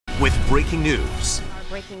with breaking news.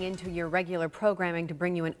 Breaking into your regular programming to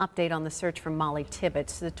bring you an update on the search for Mollie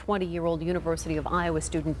Tibbetts. The 20-year-old University of Iowa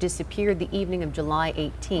student disappeared the evening of July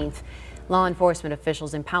 18th. Law enforcement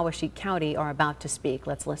officials in Poweshiek County are about to speak.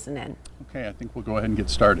 Let's listen in. Okay, I think we'll go ahead and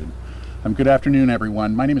get started. Good afternoon,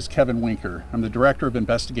 everyone. My name is Kevin Winker. I'm the Director of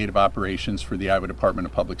Investigative Operations for the Iowa Department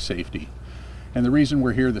of Public Safety. And the reason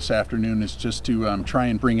we're here this afternoon is just to try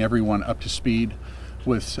and bring everyone up to speed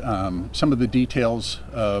with some of the details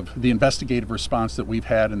of the investigative response that we've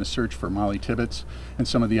had in the search for Mollie Tibbetts and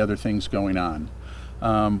some of the other things going on.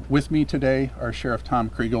 With me today are Sheriff Tom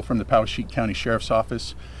Kriegel from the Poweshiek County Sheriff's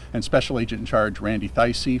Office and Special Agent in Charge Randy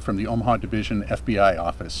Theise from the Omaha Division FBI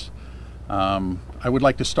Office. I would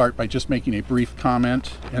like to start by just making a brief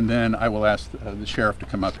comment, and then I will ask the Sheriff to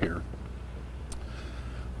come up here.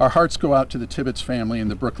 Our hearts go out to the Tibbetts family and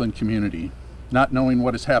the Brooklyn community. Not knowing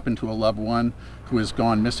what has happened to a loved one who has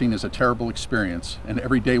gone missing is a terrible experience, and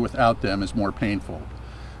every day without them is more painful.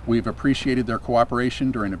 We've appreciated their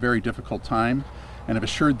cooperation during a very difficult time and have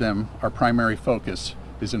assured them our primary focus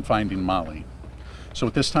is in finding Mollie. So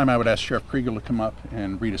at this time I would ask Sheriff Kriegel to come up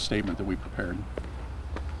and read a statement that we prepared.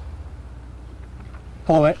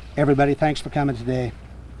 Hello everybody, thanks for coming today.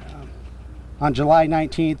 On July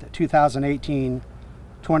 19th, 2018,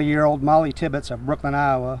 20-year-old Mollie Tibbetts of Brooklyn,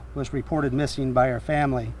 Iowa was reported missing by her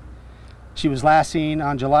family. She was last seen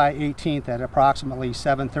on July 18th at approximately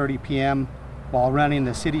 7:30 p.m. while running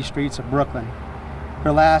the city streets of Brooklyn.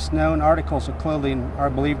 Her last known articles of clothing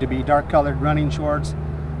are believed to be dark-colored running shorts,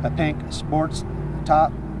 a pink sports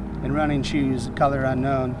top, and running shoes, color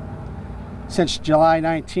unknown. Since July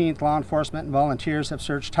 19th, law enforcement and volunteers have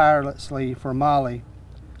searched tirelessly for Mollie.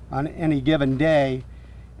 On any given day,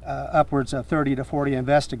 upwards of 30 to 40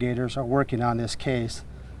 investigators are working on this case.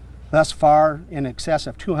 Thus far, in excess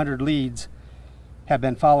of 200 leads have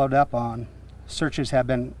been followed up on. Searches have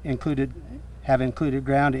included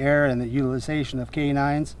ground, air, and the utilization of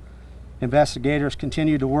canines. Investigators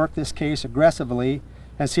continue to work this case aggressively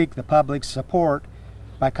and seek the public's support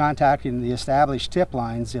by contacting the established tip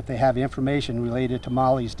lines if they have information related to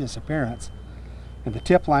Mollie's disappearance. And the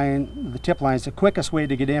tip line is the quickest way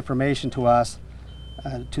to get information to us,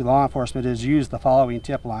 to law enforcement, is use the following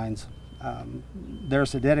tip lines.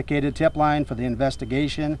 There's a dedicated tip line for the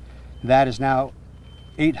investigation. That is now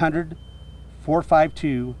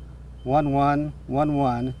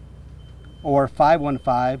 800-452-1111 or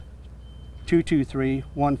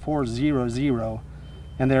 515-223-1400.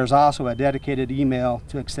 And there's also a dedicated email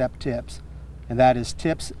to accept tips, and that is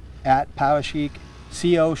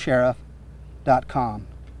tips@poweshiekcosheriff.com.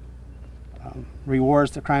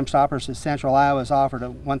 Rewards to Crime Stoppers of Central Iowa has offered a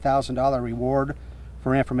 $1,000 reward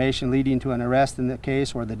for information leading to an arrest in the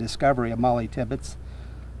case or the discovery of Mollie Tibbetts.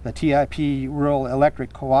 The TIP Rural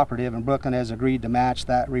Electric Cooperative in Brooklyn has agreed to match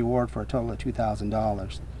that reward for a total of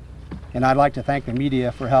 $2,000. And I'd like to thank the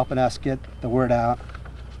media for helping us get the word out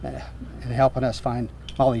and helping us find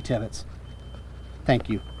Mollie Tibbetts. Thank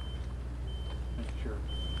you. Thank you, Sheriff.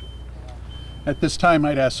 At this time,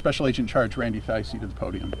 I'd ask Special Agent in Charge Randy Theise to the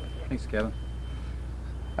podium. Thanks, Kevin.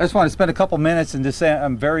 I just want to spend a couple minutes and just say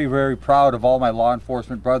I'm very, very proud of all my law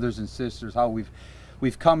enforcement brothers and sisters, how we've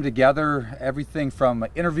come together, everything from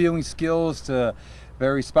interviewing skills to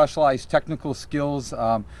very specialized technical skills.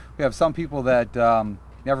 We have some people that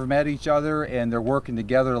never met each other, and they're working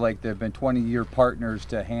together like they've been 20-year partners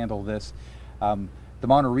to handle this. The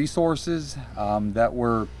amount of resources that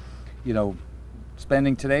we're,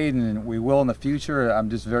 spending today and we will in the future, I'm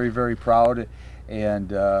just very, very proud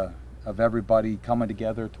and of everybody coming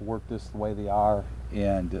together to work this the way they are,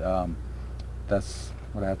 and that's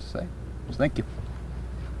what I have to say. So thank you.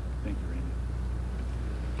 Thank you, Randy.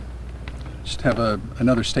 Just have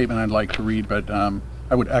another statement I'd like to read, but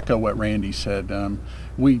I would echo what Randy said.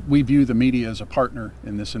 We view the media as a partner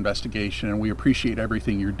in this investigation, and we appreciate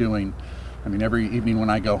everything you're doing. I mean, every evening when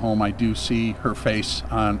I go home, I do see her face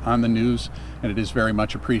on the news, and it is very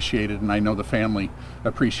much appreciated, and I know the family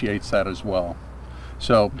appreciates that as well.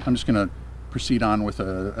 So I'm just going to proceed on with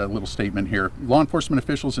a little statement here. Law enforcement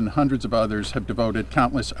officials and hundreds of others have devoted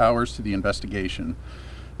countless hours to the investigation.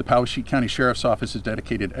 The Poweshiek County Sheriff's Office has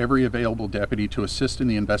dedicated every available deputy to assist in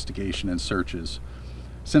the investigation and searches.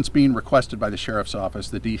 Since being requested by the Sheriff's Office,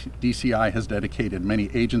 the DCI has dedicated many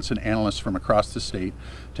agents and analysts from across the state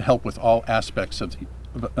to help with all aspects of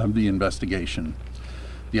the investigation.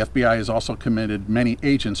 The FBI has also committed many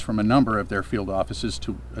agents from a number of their field offices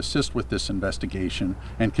to assist with this investigation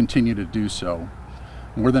and continue to do so.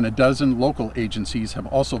 More than a dozen local agencies have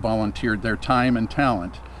also volunteered their time and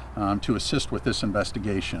talent to assist with this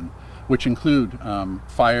investigation, which include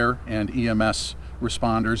fire and EMS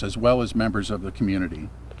responders as well as members of the community.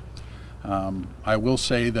 I will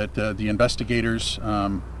say that the investigators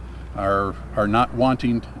are not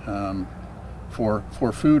wanting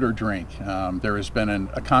for food or drink. There has been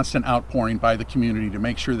a constant outpouring by the community to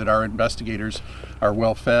make sure that our investigators are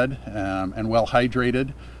well fed and well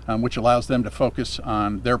hydrated, which allows them to focus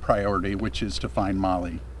on their priority, which is to find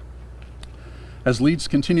Mollie. As leads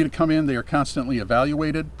continue to come in, they are constantly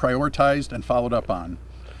evaluated, prioritized, and followed up on.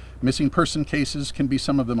 Missing person cases can be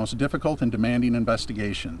some of the most difficult and demanding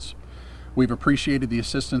investigations. We've appreciated the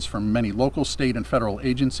assistance from many local, state, and federal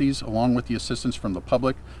agencies, along with the assistance from the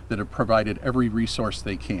public that have provided every resource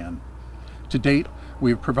they can. To date, we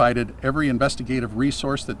have provided every investigative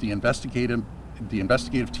resource that the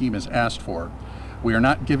investigative team has asked for. We are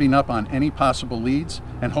not giving up on any possible leads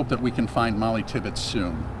and hope that we can find Mollie Tibbetts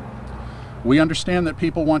soon. We understand that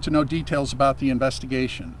people want to know details about the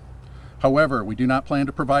investigation. However, we do not plan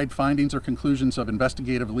to provide findings or conclusions of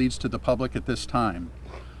investigative leads to the public at this time.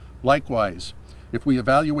 Likewise, if we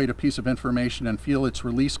evaluate a piece of information and feel its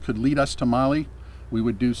release could lead us to Mollie, we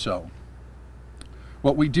would do so.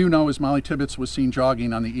 What we do know is Mollie Tibbetts was seen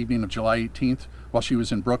jogging on the evening of July 18th while she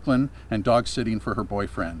was in Brooklyn and dog sitting for her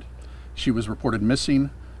boyfriend. She was reported missing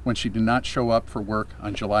when she did not show up for work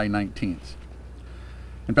on July 19th.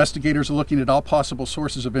 Investigators are looking at all possible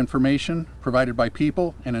sources of information provided by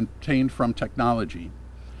people and obtained from technology.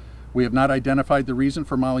 We have not identified the reason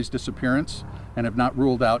for Mollie's disappearance and have not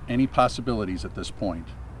ruled out any possibilities at this point.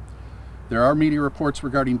 There are media reports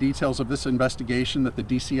regarding details of this investigation that the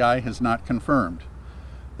DCI has not confirmed.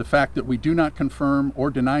 The fact that we do not confirm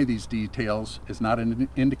or deny these details is not an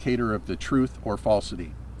indicator of the truth or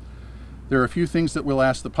falsity. There are a few things that we'll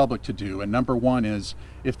ask the public to do, and number one is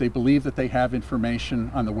if they believe that they have information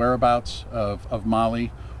on the whereabouts of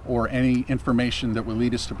Mollie or any information that will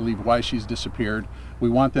lead us to believe why she's disappeared, we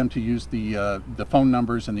want them to use the phone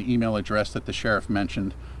numbers and the email address that the sheriff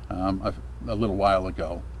mentioned a little while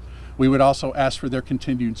ago. We would also ask for their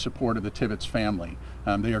continued support of the Tibbetts family.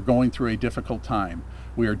 They are going through a difficult time.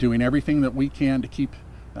 We are doing everything that we can to keep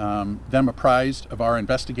them apprised of our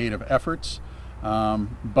investigative efforts.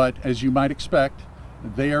 But as you might expect,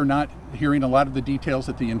 they are not hearing a lot of the details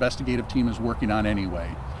that the investigative team is working on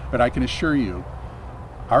anyway. But I can assure you,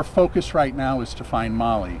 our focus right now is to find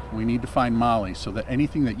Mollie. We need to find Mollie so that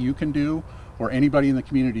anything that you can do or anybody in the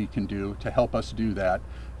community can do to help us do that,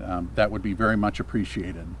 that would be very much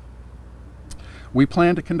appreciated. We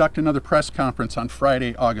plan to conduct another press conference on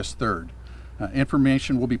Friday, August 3rd.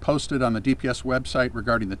 Information will be posted on the DPS website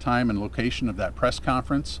regarding the time and location of that press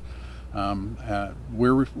conference.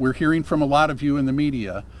 We're hearing from a lot of you in the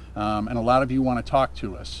media, and a lot of you want to talk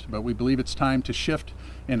to us, but we believe it's time to shift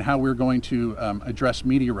in how we're going to address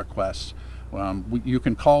media requests. You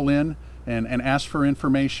can call in and ask for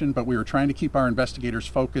information, but we are trying to keep our investigators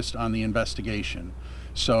focused on the investigation.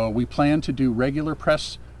 So we plan to do regular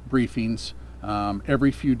press briefings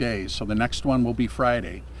every few days. So the next one will be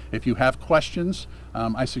Friday. If you have questions,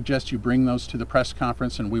 I suggest you bring those to the press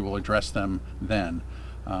conference and we will address them then.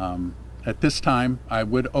 At this time, I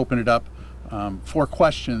would open it up for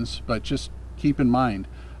questions, but just keep in mind,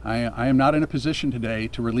 I am not in a position today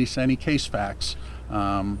to release any case facts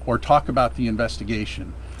or talk about the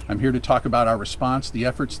investigation. I'm here to talk about our response, the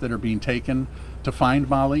efforts that are being taken to find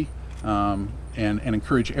Mollie, and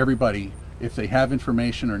encourage everybody, if they have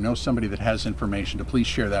information or know somebody that has information, to please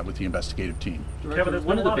share that with the investigative team. Kevin, there's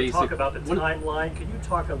been a lot of talk about the timeline. Can you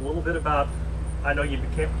talk a little bit about, I know you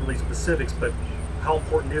can't release specifics, but how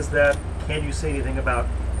important is that? Can you say anything about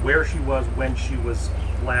where she was when she was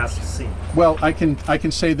last seen? Well, I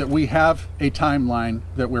can say that we have a timeline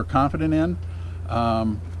that we're confident in,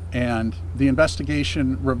 and the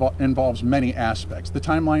investigation involves many aspects. The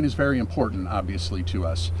timeline is very important, obviously, to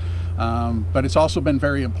us, but it's also been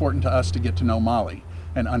very important to us to get to know Mollie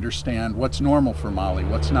and understand what's normal for Mollie,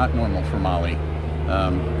 what's not normal for Mollie.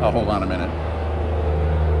 I'll hold on a minute.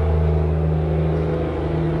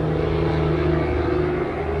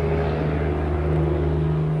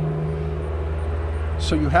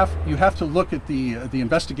 So you have to look at the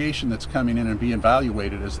investigation that's coming in and be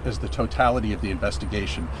evaluated as the totality of the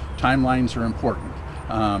investigation. Timelines are important.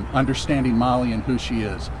 Understanding Mollie and who she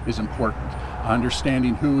is important.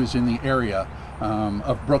 Understanding who is in the area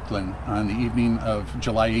of Brooklyn on the evening of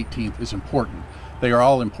July 18th is important. They are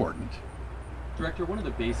all important. Director, one of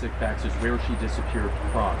the basic facts is where she disappeared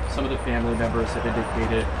from. Some of the family members have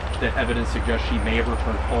indicated that evidence suggests she may have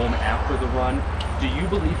returned home after the run. Do you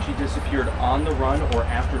believe she disappeared on the run or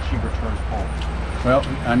after she returned home? Well,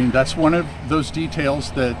 I mean, that's one of those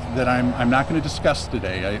details that I'm not going to discuss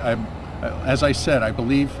today. As I said, I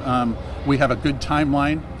believe we have a good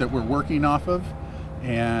timeline that we're working off of,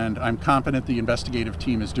 and I'm confident the investigative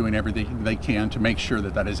team is doing everything they can to make sure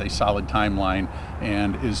that that is a solid timeline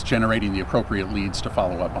and is generating the appropriate leads to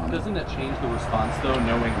follow up on. Doesn't it change the response, though,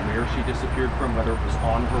 knowing where she disappeared from, whether it was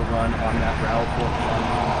on her run, on that route, or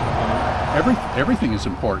Everything is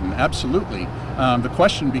important, absolutely. The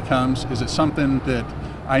question becomes, is it something that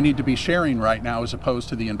I need to be sharing right now as opposed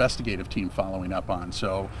to the investigative team following up on?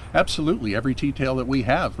 So absolutely, every detail that we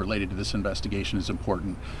have related to this investigation is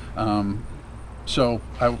important. So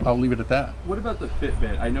I'll leave it at that. What about the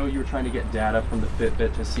Fitbit? I know you were trying to get data from the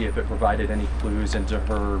Fitbit to see if it provided any clues into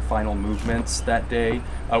her final movements that day.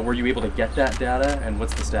 Were you able to get that data, and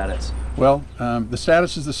what's the status? Well, the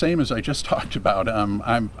status is the same as I just talked about.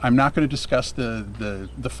 I'm not going to discuss the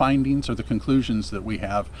findings or the conclusions that we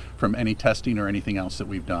have from any testing or anything else that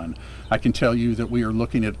we've done. I can tell you that we are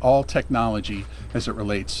looking at all technology as it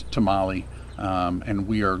relates to Mollie, and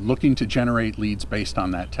we are looking to generate leads based on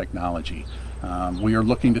that technology. We are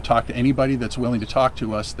looking to talk to anybody that's willing to talk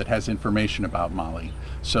to us that has information about Mollie.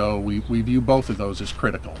 So we view both of those as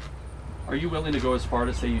critical. Are you willing to go as far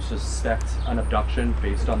to say you suspect an abduction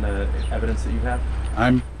based on the evidence that you have?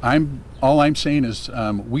 All I'm saying is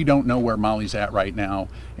we don't know where Mollie's at right now,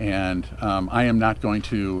 and I am not going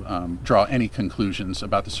to draw any conclusions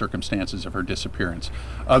about the circumstances of her disappearance,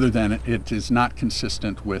 other than it is not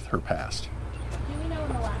consistent with her past. Do we know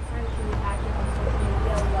when the last time she was active on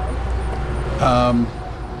social media was?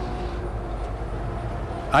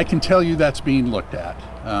 I can tell you that's being looked at.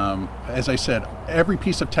 As I said, every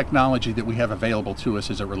piece of technology that we have available to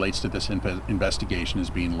us as it relates to this investigation is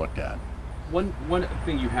being looked at. One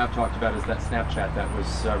thing you have talked about is that Snapchat that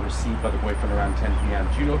was received by the boyfriend around 10 p.m.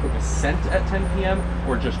 Do you know if it was sent at 10 p.m.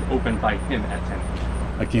 or just opened by him at 10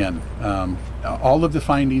 p.m.? Again, all of the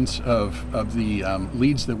findings of the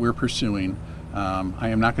leads that we're pursuing, I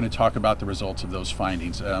am not going to talk about the results of those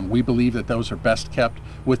findings. We believe that those are best kept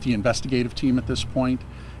with the investigative team at this point.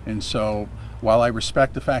 And so while I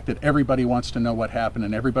respect the fact that everybody wants to know what happened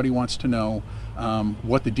and everybody wants to know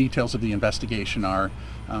what the details of the investigation are,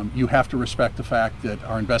 you have to respect the fact that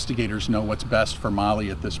our investigators know what's best for Mollie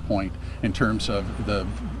at this point in terms of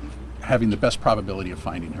having the best probability of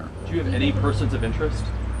finding her. Do you have any persons of interest?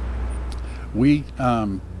 We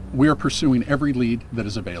are pursuing every lead that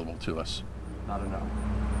is available to us. Not enough.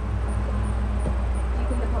 Do you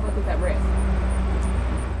think the public is at risk?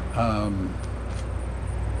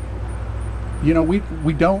 You know, we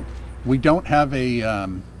don't have a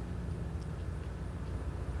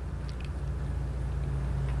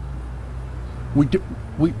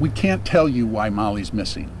we can't tell you why Mollie's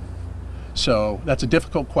missing, so that's a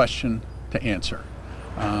difficult question to answer.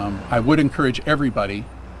 I would encourage everybody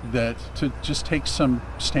to just take some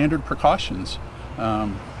standard precautions,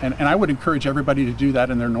 and I would encourage everybody to do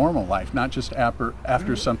that in their normal life, not just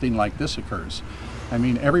after something like this occurs. I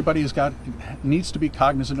mean, everybody needs to be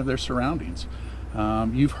cognizant of their surroundings.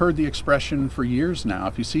 You've heard the expression for years now,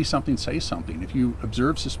 if you see something, say something. If you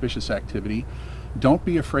observe suspicious activity, don't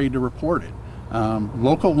be afraid to report it.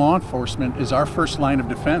 Local law enforcement is our first line of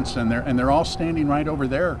defense, and they're all standing right over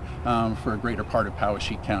there for a greater part of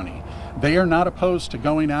Poweshiek County. They are not opposed to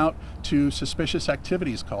going out to suspicious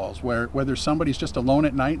activities calls, whether somebody's just alone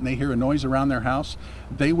at night and they hear a noise around their house,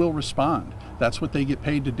 they will respond. That's what they get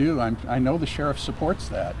paid to do. I know the sheriff supports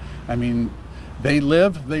that. I mean, they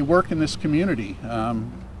work in this community.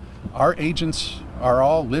 Our agents are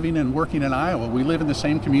all living and working in Iowa. We live in the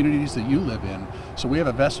same communities that you live in, so we have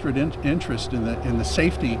a vested interest in the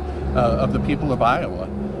safety of the people of Iowa.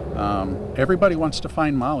 Everybody wants to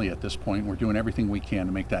find Mollie at this point. We're doing everything we can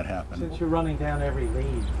to make that happen. Since you're running down every lead,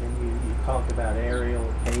 and you talked about aerial,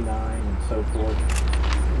 canine, and so forth,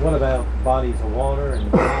 what about bodies of water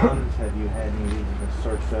and ponds? Have you had any reason to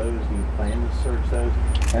search those? Do you plan to search those?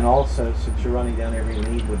 And also, since you're running down every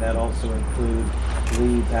lead, would that also include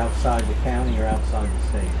leads outside the county or outside the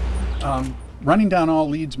state? Running down all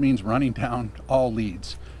leads means running down all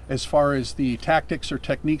leads. As far as the tactics or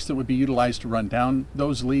techniques that would be utilized to run down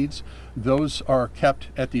those leads, those are kept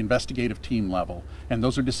at the investigative team level, and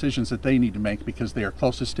those are decisions that they need to make because they are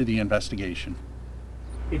closest to the investigation.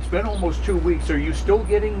 It's been almost 2 weeks. Are you still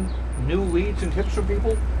getting new leads and tips from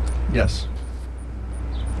people? Yes.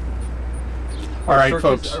 All right,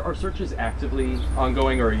 folks. Are searches actively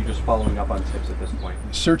ongoing, or are you just following up on tips at this point?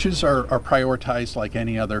 Searches are prioritized like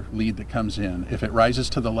any other lead that comes in. If it rises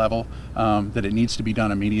to the level that it needs to be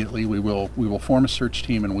done immediately, we will form a search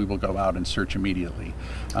team and we will go out and search immediately.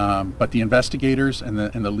 But the investigators and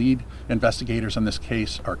the lead investigators on this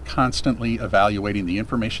case are constantly evaluating the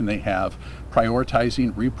information they have,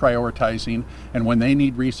 prioritizing, reprioritizing, and when they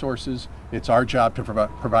need resources, it's our job to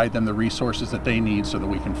provide them the resources that they need so that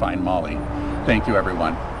we can find Mollie. Thank you,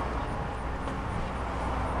 everyone.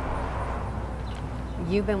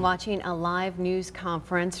 You've been watching a live news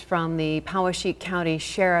conference from the Poweshiek County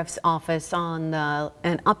Sheriff's Office on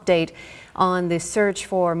an update on the search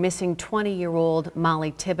for missing 20-year-old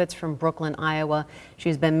Mollie Tibbetts from Brooklyn, Iowa.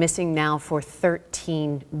 She's been missing now for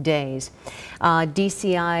 13 days.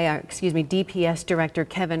 DPS Director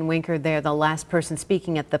Kevin Winker, there, the last person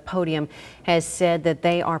speaking at the podium, has said that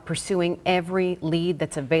they are pursuing every lead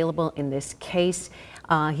that's available in this case.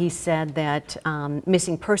 He said that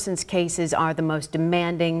missing persons cases are the most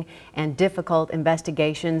demanding and difficult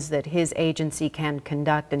investigations that his agency can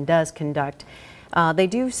conduct and does conduct. They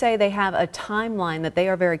do say they have a timeline that they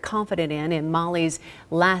are very confident in Mollie's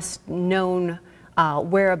last known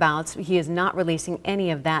whereabouts. He is not releasing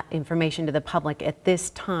any of that information to the public at this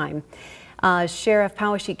time.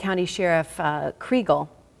 Poweshiek County Sheriff Kriegel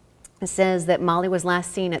says that Mollie was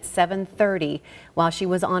last seen at 7:30 while she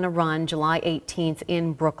was on a run July 18th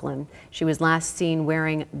in Brooklyn. She was last seen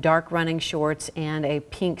wearing dark running shorts and a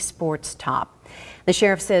pink sports top. The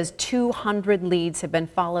sheriff says 200 leads have been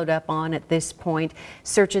followed up on at this point.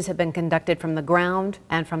 Searches have been conducted from the ground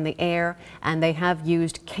and from the air, and they have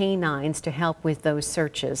used canines to help with those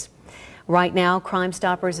searches. Right now, Crime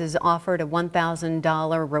Stoppers has offered a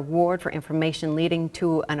 $1,000 reward for information leading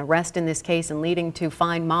to an arrest in this case and leading to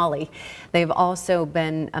find Mollie. They've also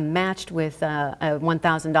been matched with a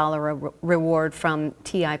 $1,000 reward from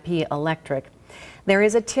TIP Electric. There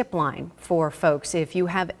is a tip line for folks. If you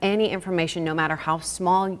have any information, no matter how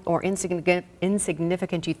small or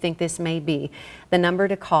insignificant you think this may be, the number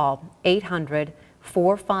to call,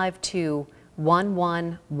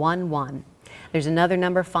 800-452-1111. There's another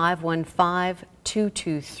number,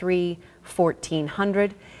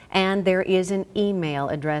 515-223-1400, and there is an email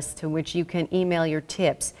address to which you can email your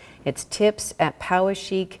tips. It's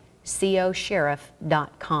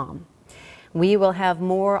tips@PoweshiekCoSheriff.com. We will have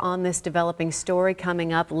more on this developing story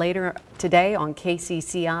coming up later today on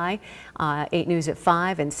KCCI, 8 News at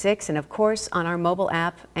 5 and 6, and of course on our mobile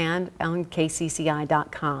app and on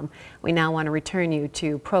KCCI.com. We now want to return you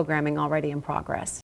to programming already in progress.